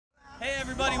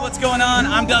everybody, what's going on?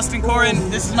 I'm Dustin Corin.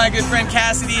 This is my good friend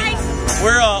Cassidy.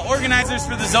 We're organizers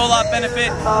for the Zolopht benefit.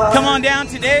 Come on down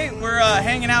today. We're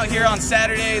hanging out here on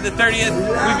Saturday the 30th.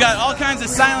 We've got all kinds of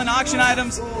silent auction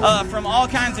items from all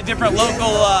kinds of different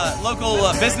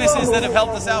local businesses that have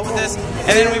helped us out with this.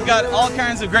 And then we've got all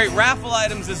kinds of great raffle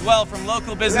items as well from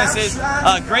local businesses.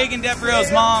 Greg and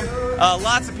Debrio's mom.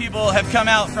 Lots of people have come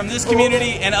out from this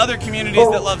community and other communities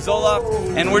that love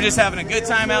Zolopht, and we're just having a good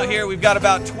time out here. We've got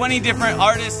about 20 different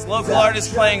artists, local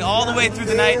artists, playing all the way through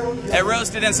the night at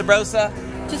Roasted and Sabrosa.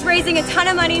 Just raising a ton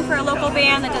of money for a local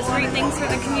band that does great things for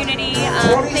the community.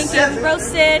 Thank you,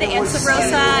 Roasted and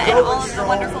Sabrosa, and all of the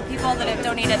wonderful people that have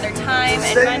donated their time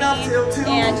and money,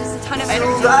 and just a ton of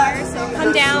energy here. So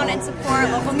come down and support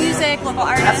local music, local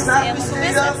artists, and local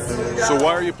business. So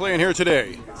why are you playing here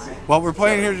today? Well, we're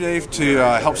playing here today to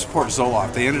help support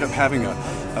Zolopht. They ended up having a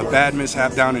bad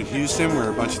mishap down in Houston where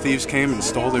a bunch of thieves came and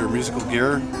stole their musical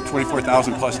gear,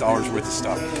 $24,000+ worth of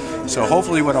stuff. So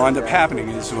hopefully what will end up happening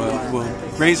is we'll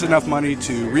raise enough money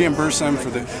to reimburse them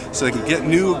so they can get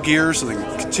new gear, so they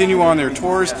can continue on their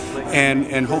tours,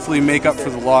 and hopefully make up for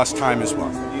the lost time as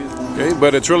well. Okay,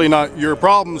 but it's really not your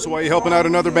problem, so why are you helping out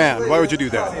another band? Why would you do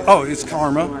that? Oh, it's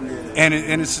karma. And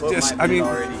it's just, I mean,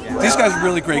 these guys are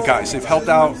really great guys. They've helped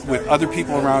out with other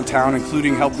people around town,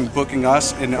 including helping booking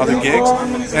us in other gigs.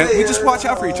 And we just watch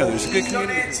out for each other. It's a good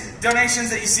community. Donations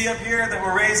that you see up here that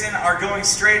we're raising are going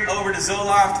straight over to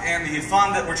Zolopht and the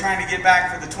fund that we're trying to get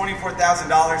back for the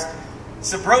 $24,000.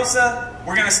 Sabrosa,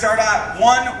 we're going to start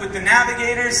out with the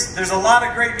Navigators. There's a lot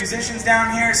of great musicians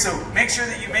down here, so make sure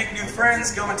that you make new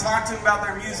friends, go and talk to them about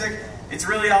their music. It's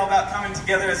really all about coming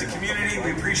together as a community.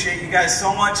 We appreciate you guys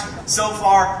so much so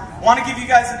far. Want to give you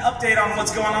guys an update on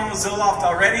what's going on with Zolopht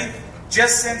already.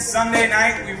 Just since Sunday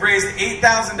night, we've raised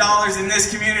 $8,000 in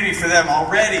this community for them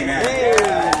already, man.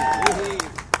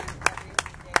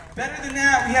 Better than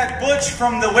that, we had Butch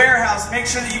from the warehouse. Make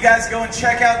sure that you guys go and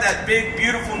check out that big,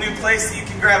 beautiful new place that you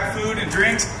can grab food and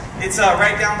drinks. It's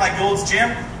right down by Gold's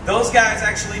Gym. Those guys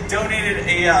actually donated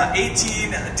a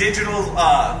 18 digital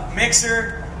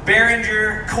mixer,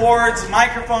 Behringer, cords,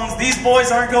 microphones. These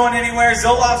boys aren't going anywhere.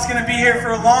 Zoloft's going to be here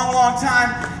for a long, long time,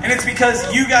 and it's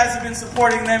because you guys have been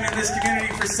supporting them in this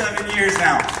community for 7 years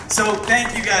now. So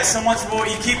thank you guys so much for what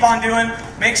you keep on doing.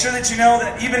 Make sure that you know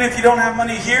that even if you don't have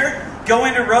money here, go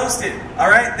into Roasted, all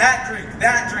right? That drink,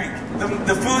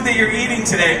 the food that you're eating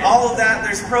today, all of that,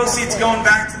 there's proceeds going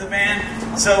back to the band.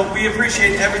 So we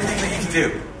appreciate everything that you can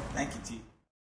do.